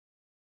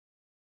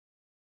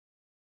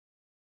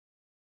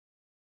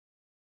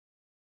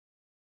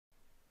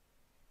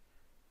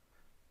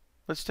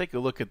Let's take a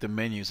look at the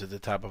menus at the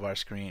top of our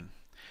screen.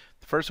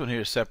 The first one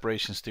here is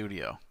Separation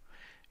Studio.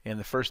 And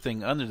the first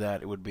thing under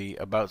that, it would be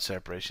About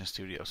Separation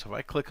Studio. So if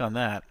I click on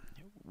that,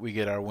 we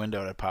get our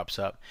window that pops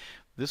up.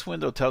 This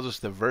window tells us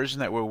the version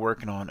that we're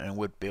working on and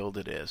what build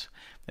it is.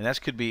 And that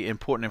could be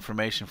important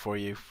information for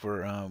you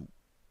for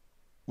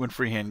when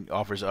Freehand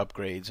offers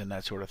upgrades and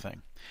that sort of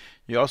thing.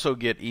 You also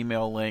get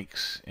email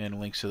links and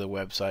links to the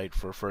website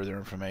for further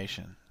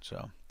information.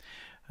 So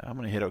I'm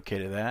going to hit OK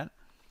to that.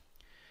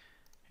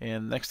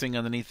 And next thing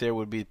underneath there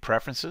would be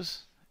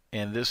Preferences.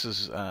 And this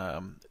is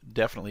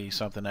definitely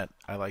something that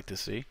I like to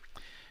see.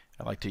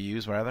 I like to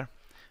use rather.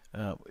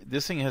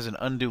 This thing has an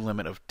undo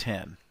limit of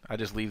 10. I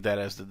just leave that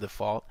as the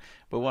default.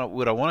 But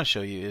what I want to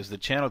show you is the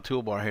channel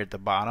toolbar here at the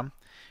bottom.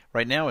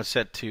 Right now it's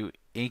set to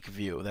ink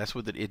view. That's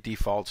what it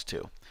defaults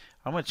to.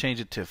 I'm going to change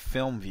it to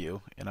film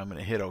view, and I'm going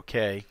to hit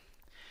OK.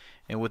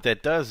 And what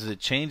that does is it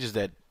changes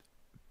the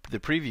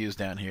previews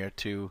down here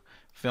to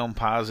film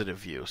positive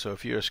view. So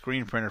if you're a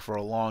screen printer for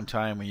a long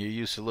time and you're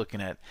used to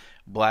looking at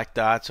black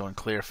dots on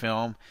clear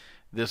film,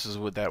 this is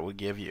what that would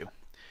give you.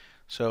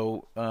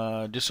 So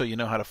just so you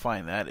know how to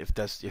find that,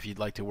 if you'd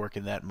like to work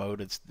in that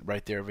mode, it's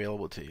right there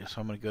available to you. So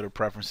I'm going to go to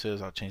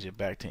Preferences, I'll change it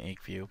back to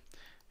ink view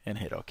and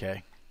hit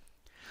OK.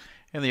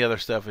 And the other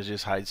stuff is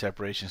just hide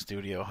Separation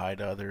Studio,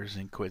 hide others,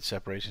 and quit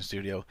Separation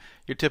Studio.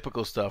 Your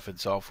typical stuff in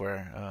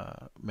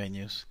software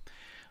menus.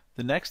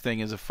 The next thing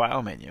is a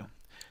file menu.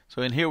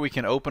 So in here we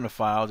can open a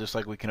file just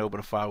like we can open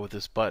a file with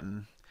this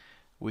button.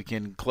 We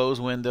can close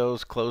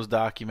windows, close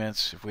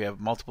documents. If we have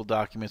multiple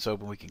documents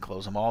open, we can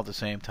close them all at the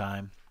same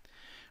time.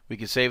 We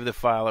can save the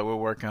file that we're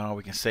working on.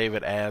 We can save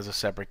it as a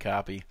separate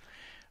copy.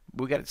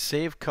 We got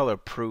Save Color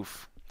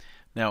Proof.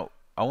 Now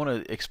I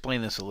want to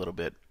explain this a little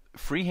bit.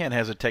 Freehand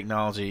has a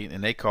technology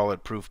and they call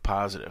it Proof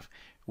Positive.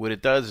 What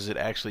it does is it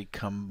actually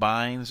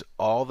combines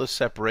all the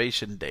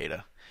separation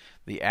data,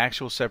 the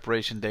actual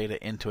separation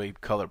data, into a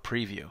color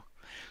preview.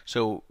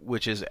 So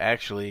which is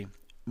actually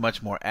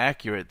much more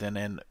accurate than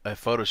in a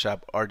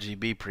Photoshop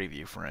RGB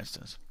preview, for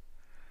instance.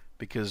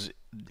 Because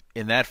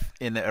in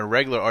a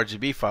regular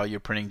RGB file you're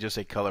printing just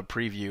a color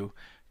preview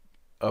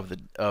of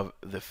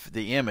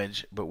the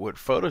image, but with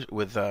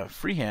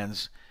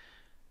Freehand's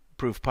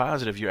Proof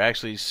Positive you're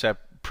actually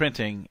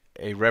printing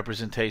a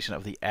representation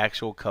of the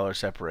actual color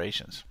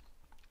separations.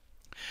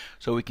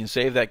 So we can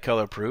save that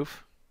color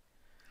proof,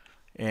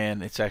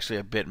 and it's actually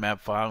a bitmap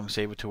file. We can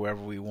save it to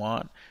wherever we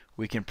want.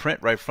 We can print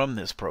right from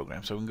this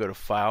program. So we can go to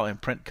File and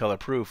Print Color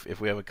Proof.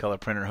 If we have a color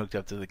printer hooked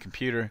up to the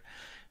computer,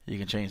 you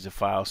can change the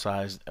file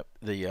size,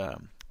 the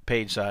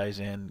page size,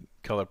 and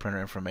color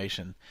printer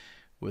information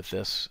with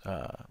this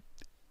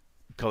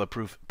color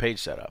proof page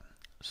setup.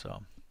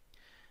 So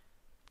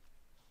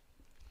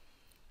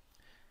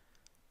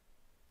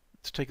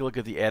let's take a look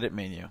at the Edit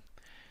menu.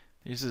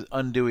 This is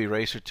Undo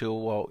Eraser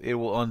tool. Well, it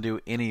will undo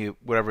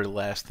whatever the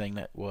last thing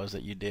that was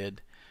that you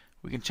did.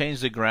 We can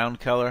change the ground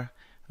color.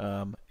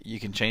 You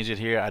can change it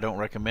here. I don't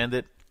recommend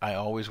it. I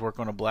always work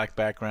on a black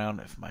background.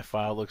 If my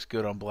file looks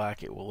good on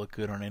black, it will look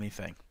good on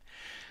anything.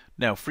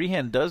 Now,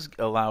 Freehand does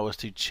allow us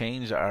to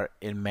change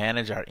and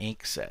manage our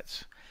ink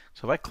sets.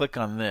 So if I click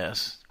on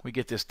this, we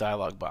get this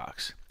dialog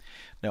box.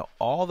 Now,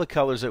 all the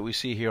colors that we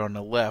see here on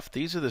the left,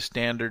 these are the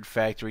standard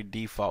factory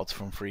defaults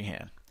from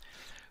Freehand.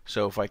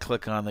 So if I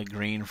click on the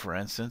green, for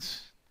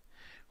instance,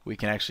 we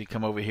can actually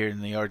come over here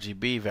in the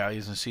RGB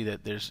values and see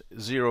that there's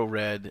 0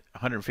 red,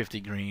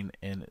 150 green,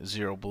 and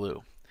 0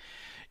 blue.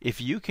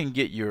 If you can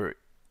get the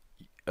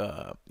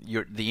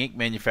ink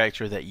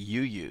manufacturer that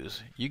you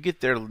use, you get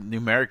their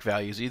numeric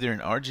values either in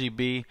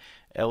RGB,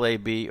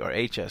 LAB, or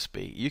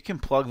HSB. You can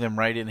plug them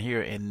right in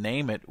here and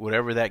name it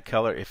whatever that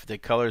color. If the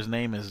color's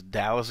name is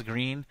Dallas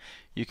Green,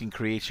 you can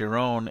create your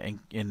own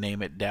and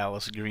name it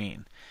Dallas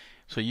Green.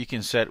 So you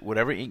can set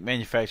whatever ink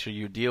manufacturer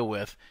you deal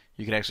with,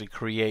 you can actually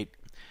create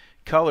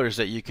colors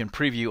that you can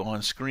preview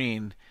on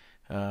screen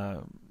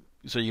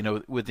so you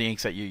know with the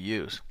inks that you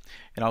use.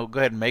 And I'll go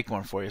ahead and make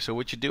one for you. So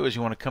what you do is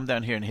you want to come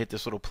down here and hit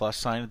this little plus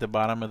sign at the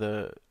bottom of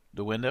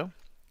the window.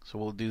 So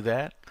we'll do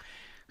that.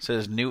 It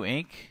says New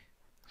Ink.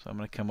 So I'm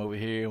going to come over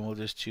here and we'll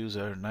just choose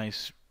a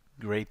nice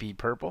grapey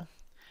purple.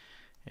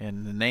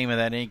 And the name of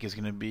that ink is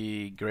going to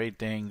be Great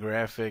Dane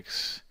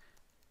Graphics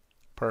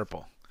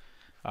Purple.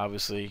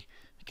 Obviously,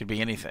 it could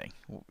be anything.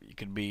 It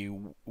could be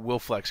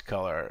Wilflex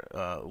color,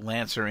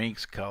 Lancer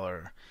Inks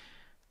color,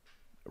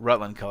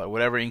 Rutland color,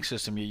 whatever ink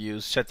system you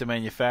use. Set the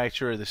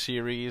manufacturer, the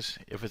series,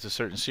 if it's a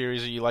certain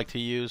series that you like to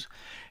use.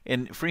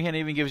 And Freehand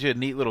even gives you a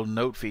neat little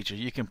note feature.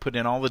 You can put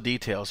in all the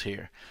details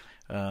here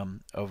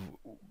of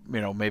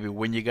maybe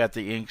when you got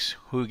the inks,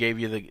 who gave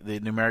you the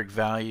numeric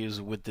values,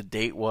 what the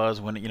date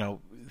was, when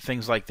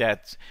things like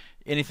that.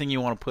 Anything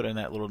you want to put in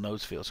that little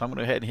notes field. So I'm going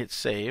to go ahead and hit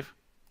Save.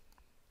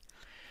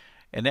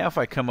 And now if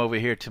I come over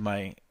here to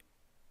my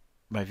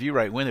view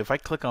right window, if I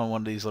click on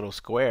one of these little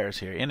squares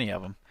here, any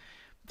of them,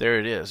 there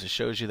it is. It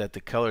shows you that the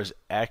color is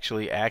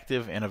actually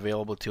active and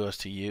available to us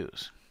to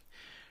use.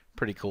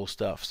 Pretty cool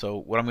stuff. So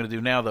what I'm going to do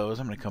now, though, is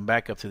I'm going to come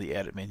back up to the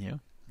Edit menu,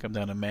 come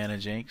down to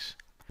Manage Inks,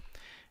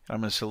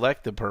 I'm going to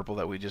select the purple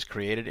that we just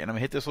created, and I'm going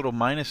to hit this little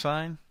minus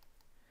sign.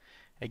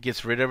 It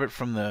gets rid of it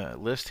from the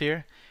list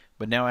here,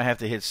 but now I have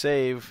to hit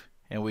save,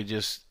 and we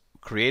just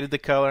created the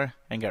color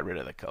and got rid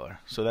of the color.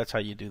 So that's how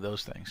you do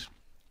those things.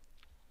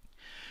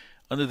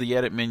 Under the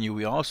edit menu,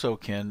 we also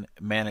can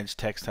manage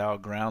textile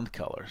ground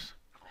colors.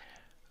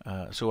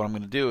 So what I'm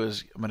going to do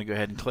is I'm going to go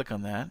ahead and click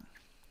on that,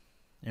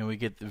 and we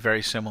get the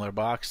very similar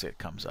box that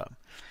comes up.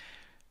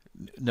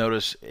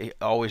 Notice it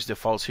always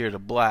defaults here to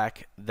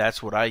black.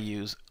 That's what I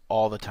use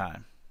all the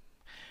time.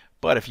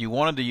 But if you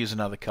wanted to use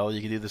another color,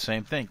 you can do the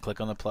same thing. Click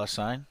on the plus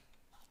sign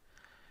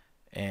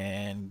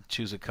and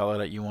choose a color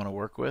that you want to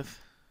work with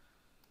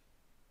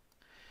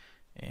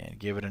and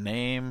give it a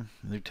name.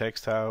 New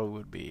textile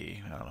would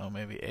be, I don't know,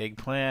 maybe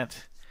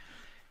eggplant,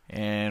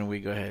 and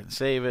we go ahead and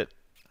save it.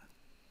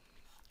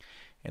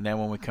 And then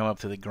when we come up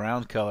to the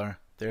ground color,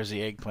 there's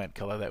the eggplant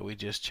color that we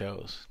just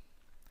chose.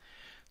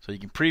 So you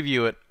can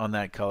preview it on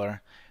that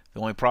color. The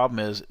only problem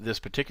is this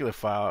particular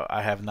file,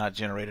 I have not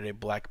generated a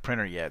black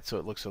printer yet, so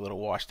it looks a little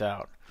washed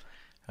out.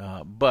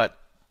 But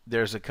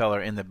there's a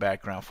color in the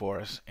background for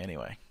us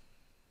anyway.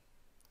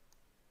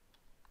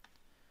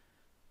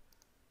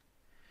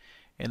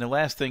 And the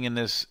last thing in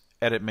this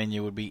edit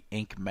menu would be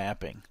ink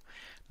mapping.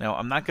 Now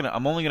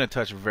I'm only gonna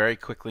touch very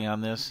quickly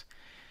on this.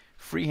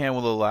 Freehand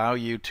will allow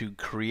you to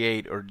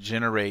create or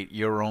generate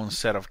your own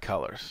set of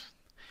colors.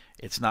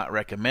 It's not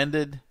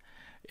recommended.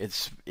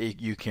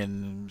 You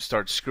can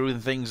start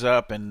screwing things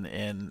up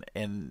and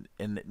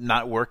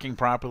not working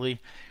properly.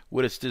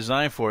 What it's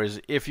designed for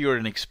is if you're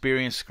an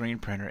experienced screen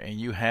printer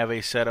and you have a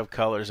set of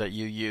colors that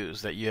you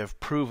use that you have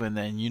proven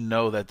and you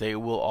know that they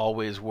will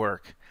always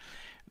work,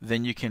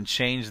 then you can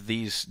change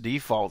these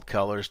default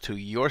colors to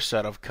your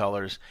set of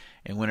colors,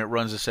 and when it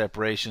runs the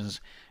separations,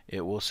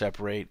 it will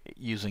separate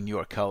using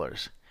your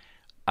colors.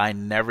 I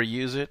never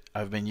use it.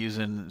 I've been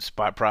using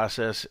Spot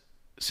Process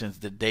since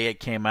the day it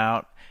came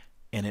out,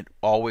 and it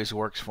always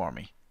works for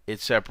me. It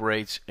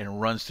separates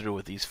and runs through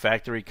with these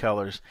factory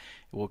colors.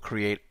 It will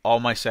create all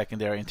my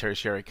secondary and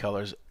tertiary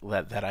colors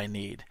that I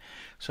need.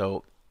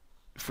 So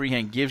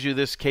Freehand gives you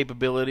this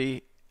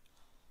capability.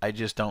 I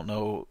just don't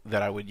know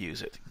that I would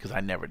use it because I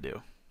never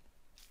do.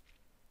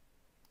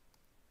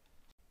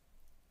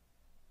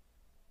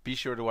 Be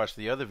sure to watch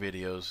the other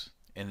videos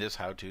in this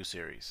how-to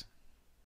series.